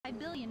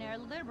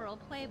billionaire liberal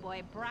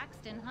playboy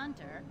Braxton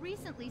Hunter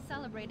recently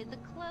celebrated the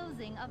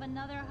closing of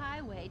another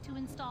highway to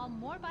install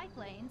more bike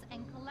lanes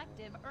and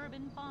collective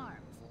urban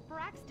farms.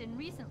 Braxton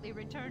recently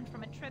returned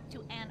from a trip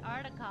to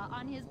Antarctica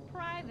on his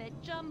private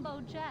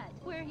jumbo jet,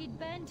 where he'd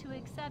been to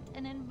accept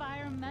an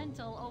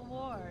environmental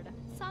award.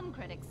 Some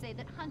critics say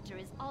that Hunter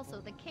is also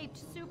the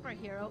caped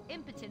superhero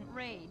Impotent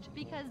Rage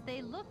because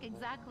they look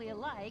exactly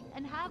alike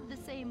and have the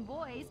same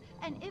voice,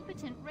 and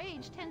Impotent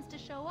Rage tends to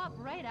show up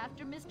right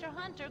after Mr.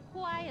 Hunter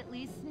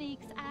quietly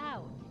sneaks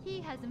out. He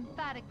has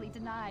emphatically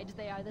denied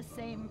they are the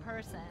same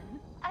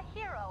person. A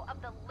hero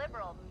of the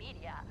liberal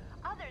media,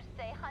 others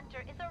say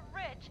Hunter is a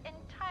rich,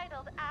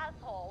 entitled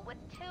asshole with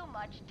too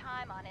much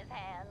time on his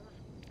hands.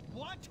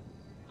 What?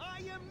 I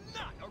am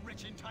not a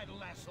rich,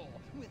 entitled asshole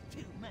with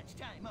too much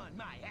time on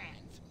my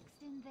hands.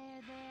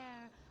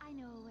 There. I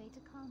know a way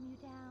to calm you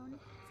down.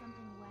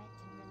 Something wet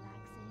and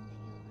relaxing that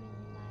you'll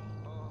really like.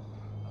 Oh,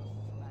 a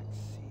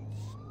flaxseed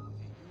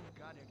smoothie. You've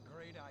got a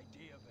great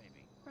idea,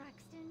 baby.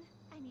 Braxton,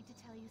 I need to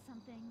tell you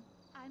something.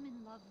 I'm in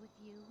love with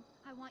you.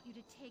 I want you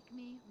to take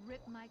me,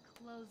 rip my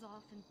clothes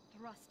off, and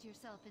thrust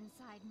yourself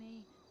inside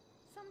me.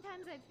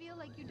 Sometimes I feel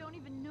like you don't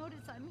even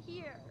notice I'm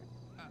here.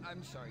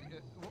 I'm sorry,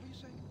 what were you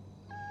saying?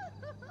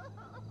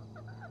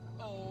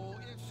 Oh,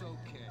 it's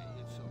okay,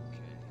 it's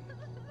okay.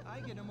 I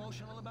get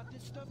emotional about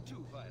this stuff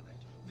too, Violet.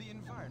 The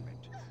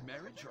environment,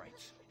 marriage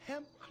rights,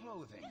 hemp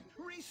clothing,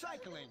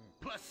 recycling,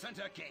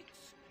 placenta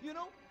cakes. You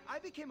know, I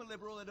became a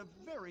liberal at a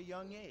very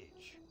young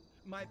age.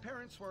 My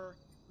parents were...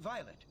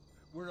 Violet,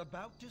 we're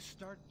about to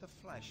start the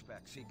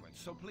flashback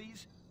sequence, so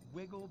please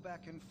wiggle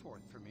back and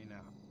forth for me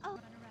now. Oh.